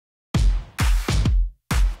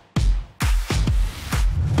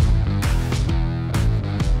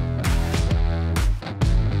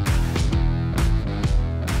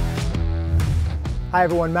Hi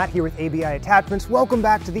everyone, Matt here with ABI Attachments. Welcome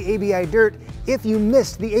back to the ABI Dirt. If you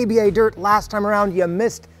missed the ABI Dirt last time around, you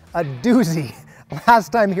missed a doozy.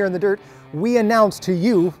 Last time here in the Dirt, we announced to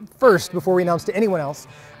you first, before we announced to anyone else,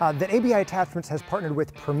 that ABI Attachments has partnered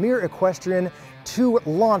with Premier Equestrian to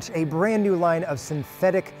launch a brand new line of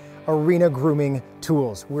synthetic arena grooming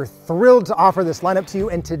tools. We're thrilled to offer this lineup to you,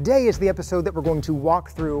 and today is the episode that we're going to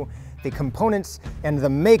walk through the components and the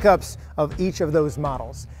makeups of each of those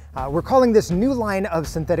models. We're calling this new line of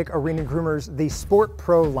synthetic arena groomers the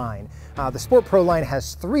SportPro line. The SportPro line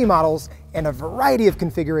has 3 models and a variety of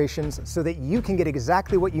configurations so that you can get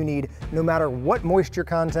exactly what you need no matter what moisture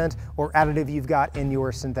content or additive you've got in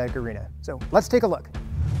your synthetic arena. So let's take a look.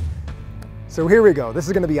 So here we go. This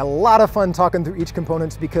is going to be a lot of fun talking through each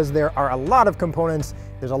component because there are a lot of components,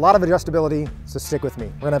 there's a lot of adjustability, so stick with me.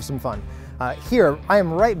 We're going to have some fun. Here, I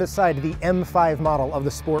am right beside the M5 model of the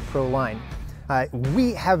SportPro line.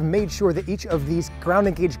 We have made sure that each of these ground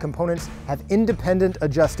engaged components have independent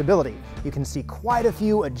adjustability. You can see quite a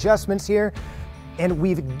few adjustments here, and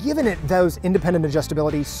we've given it those independent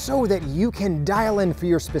adjustability so that you can dial in for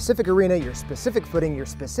your specific arena, your specific footing, your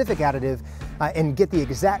specific additive, and get the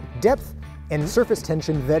exact depth and surface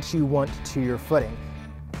tension that you want to your footing.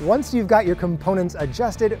 Once you've got your components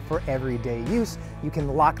adjusted for everyday use, you can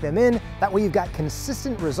lock them in. That way you've got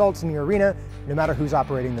consistent results in your arena, no matter who's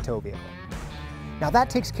operating the tow vehicle. Now that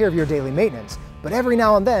takes care of your daily maintenance, but every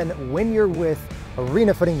now and then, when you're with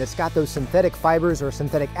arena footing that's got those synthetic fibers or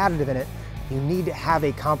synthetic additive in it, you need to have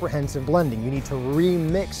a comprehensive blending. You need to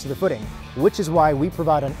remix the footing, which is why we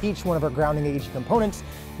provide on each one of our ground engaged components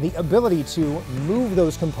the ability to move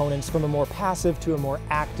those components from a more passive to a more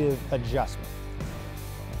active adjustment.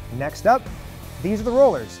 Next up, these are the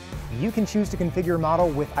rollers. You can choose to configure a model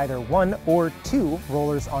with either 1 or 2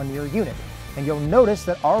 rollers on your unit. And you'll notice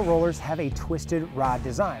that our rollers have a twisted rod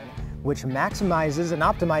design, which maximizes and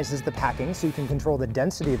optimizes the packing so you can control the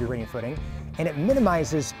density of your arena footing, and it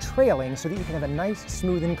minimizes trailing so that you can have a nice,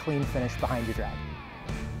 smooth and clean finish behind your drag.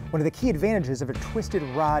 One of the key advantages of a twisted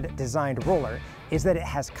rod designed roller is that it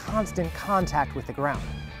has constant contact with the ground.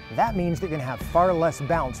 That means that you're going to have far less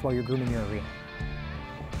bounce while you're grooming your arena.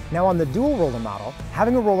 Now on the dual roller model,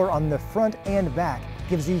 having a roller on the front and back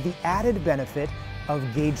gives you the added benefit of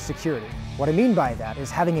gauge security. What I mean by that is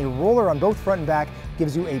having a roller on both front and back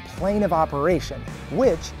gives you a plane of operation,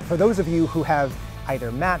 which, for those of you who have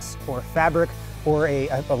either mats or fabric or a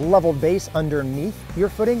leveled base underneath your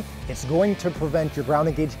footing, it's going to prevent your ground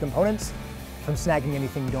engaged components from snagging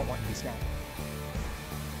anything you don't want to be snagging.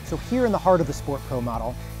 So here in the heart of the SportPro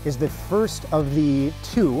model is the first of the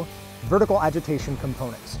 2 vertical agitation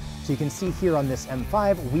components. So you can see here on this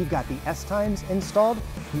M5, we've got the S-tines installed.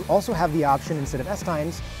 You also have the option, instead of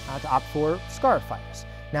S-tines, to opt for scarifiers.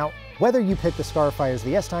 Now, whether you pick the scarifiers or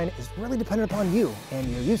the S-tine is really dependent upon you and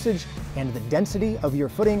your usage and the density of your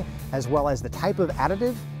footing, as well as the type of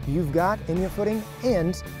additive you've got in your footing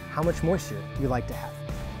and how much moisture you like to have.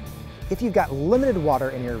 If you've got limited water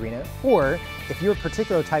in your arena, or if your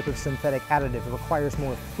particular type of synthetic additive requires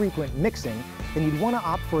more frequent mixing, then you'd want to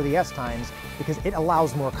opt for the S-tines because it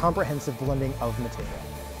allows more comprehensive blending of material.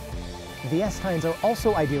 The S-tines are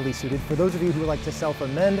also ideally suited for those of you who like to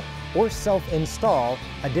self-amend or self-install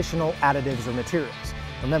additional additives or materials.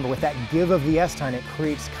 Remember, with that give of the S-tine, it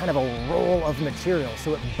creates kind of a roll of material,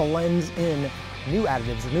 so it blends in new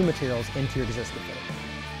additives or new materials into your existing footing.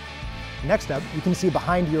 Next up, you can see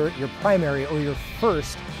behind your primary or your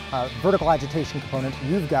first vertical agitation component,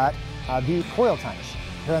 you've got the coil tines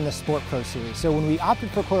here on the SportPro series. So when we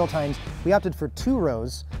opted for coil tines, we opted for 2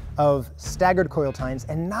 rows of staggered coil tines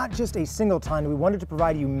and not just a single tine. We wanted to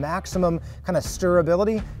provide you maximum kind of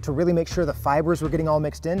stirrability to really make sure the fibers were getting all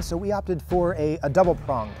mixed in. So we opted for a double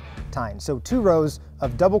pronged tine. So 2 rows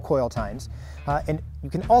of double coil tines. And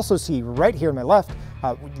you can also see right here on my left,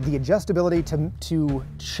 the adjustability to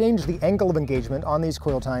change the angle of engagement on these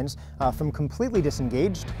coil tines from completely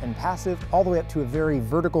disengaged and passive all the way up to a very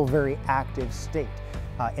vertical, very active state.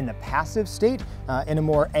 In the passive state, in a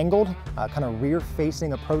more angled, kind of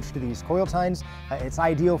rear-facing approach to these coil tines, it's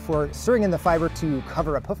ideal for stirring in the fiber to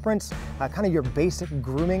cover up hoof prints, kind of your basic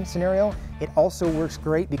grooming scenario. It also works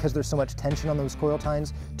great because there's so much tension on those coil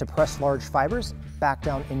tines to press large fibers back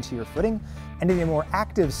down into your footing. And in a more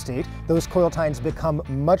active state, those coil tines become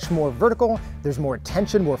much more vertical. There's more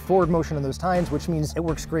tension, more forward motion on those tines, which means it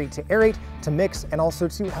works great to aerate, to mix, and also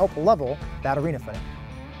to help level that arena footing.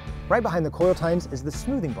 Right behind the coil tines is the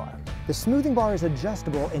smoothing bar. The smoothing bar is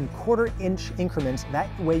adjustable in 1/4 inch increments. That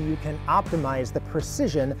way you can optimize the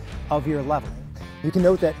precision of your leveling. You can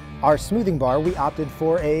note that our smoothing bar, we opted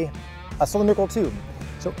for a cylindrical tube.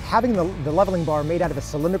 So having the leveling bar made out of a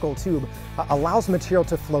cylindrical tube allows material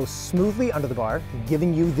to flow smoothly under the bar,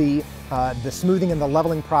 giving you the smoothing and the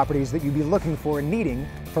leveling properties that you'd be looking for and needing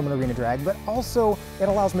from an arena drag, but also it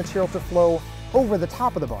allows material to flow over the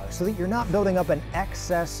top of the bar so that you're not building up an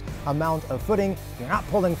excess amount of footing, you're not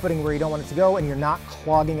pulling footing where you don't want it to go, and you're not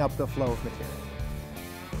clogging up the flow of material.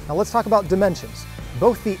 Now let's talk about dimensions.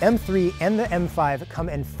 Both the M3 and the M5 come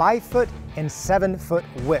in 5-foot and 7-foot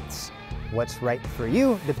widths. What's right for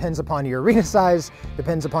you depends upon your arena size,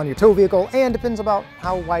 depends upon your tow vehicle, and depends about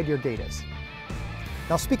how wide your gate is.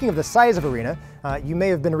 Now speaking of the size of arena, you may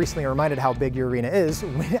have been recently reminded how big your arena is.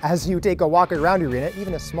 As you take a walk around your arena,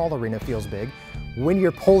 even a small arena feels big when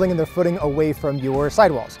you're pulling the footing away from your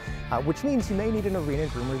sidewalls, which means you may need an arena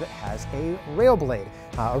groomer that has a rail blade.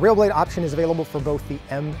 A rail blade option is available for both the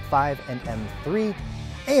M5 and M3.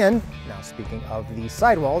 And now speaking of the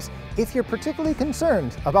sidewalls, if you're particularly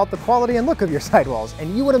concerned about the quality and look of your sidewalls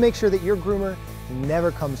and you want to make sure that your groomer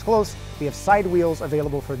never comes close, we have side wheels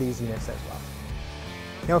available for these units as well.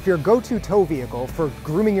 Now, if your go-to tow vehicle for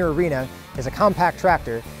grooming your arena is a compact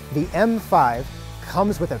tractor, the M5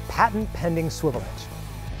 comes with a patent-pending swivel hitch.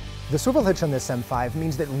 The swivel hitch on this M5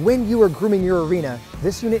 means that when you are grooming your arena,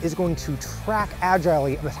 this unit is going to track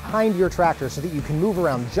agilely behind your tractor so that you can move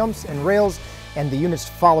around jumps and rails, and the unit's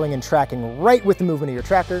following and tracking right with the movement of your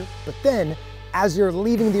tractor. But then, as you're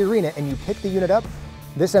leaving the arena and you pick the unit up,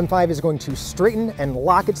 this M5 is going to straighten and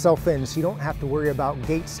lock itself in so you don't have to worry about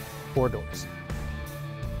gates or doors.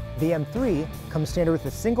 The M3 comes standard with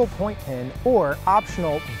a single point pin or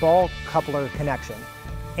optional ball coupler connection.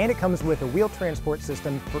 And it comes with a wheel transport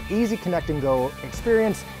system for easy connect and go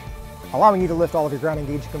experience, allowing you to lift all of your ground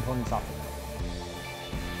engaged components off of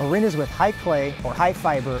it. Arenas with high clay or high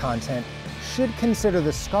fiber content should consider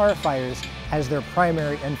the scarifiers as their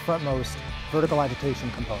primary and frontmost vertical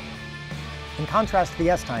agitation component. In contrast to the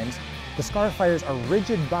S-Tines, the scarifiers are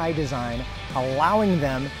rigid by design, allowing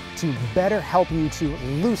them to better help you to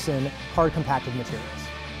loosen hard compacted materials.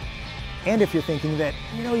 And if you're thinking that,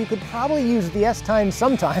 you could probably use the S-Tines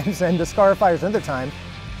sometimes and the scarifiers another time,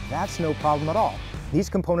 that's no problem at all. These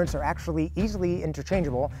components are actually easily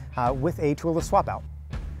interchangeable with a toolless swap out.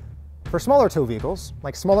 For smaller tow vehicles,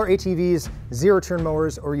 like smaller ATVs, zero-turn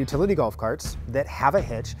mowers, or utility golf carts that have a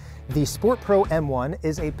hitch, the SportPro M1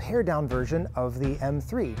 is a pared-down version of the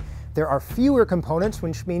M3. There are fewer components,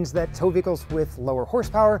 which means that tow vehicles with lower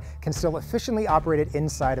horsepower can still efficiently operate it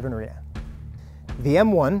inside of an arena. The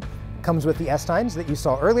M1 comes with the S-Tines that you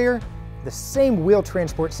saw earlier, the same wheel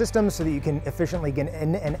transport system so that you can efficiently get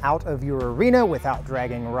in and out of your arena without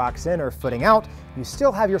dragging rocks in or footing out. You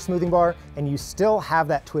still have your smoothing bar and you still have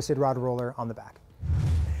that twisted rod roller on the back.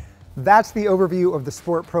 That's the overview of the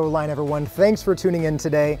SportPro line, everyone. Thanks for tuning in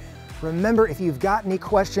today. Remember, if you've got any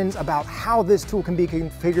questions about how this tool can be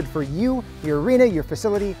configured for you, your arena, your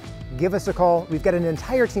facility, give us a call. We've got an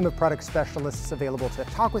entire team of product specialists available to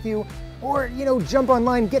talk with you, or, jump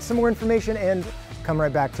online, get some more information, and come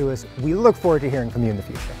right back to us. We look forward to hearing from you in the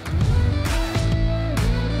future.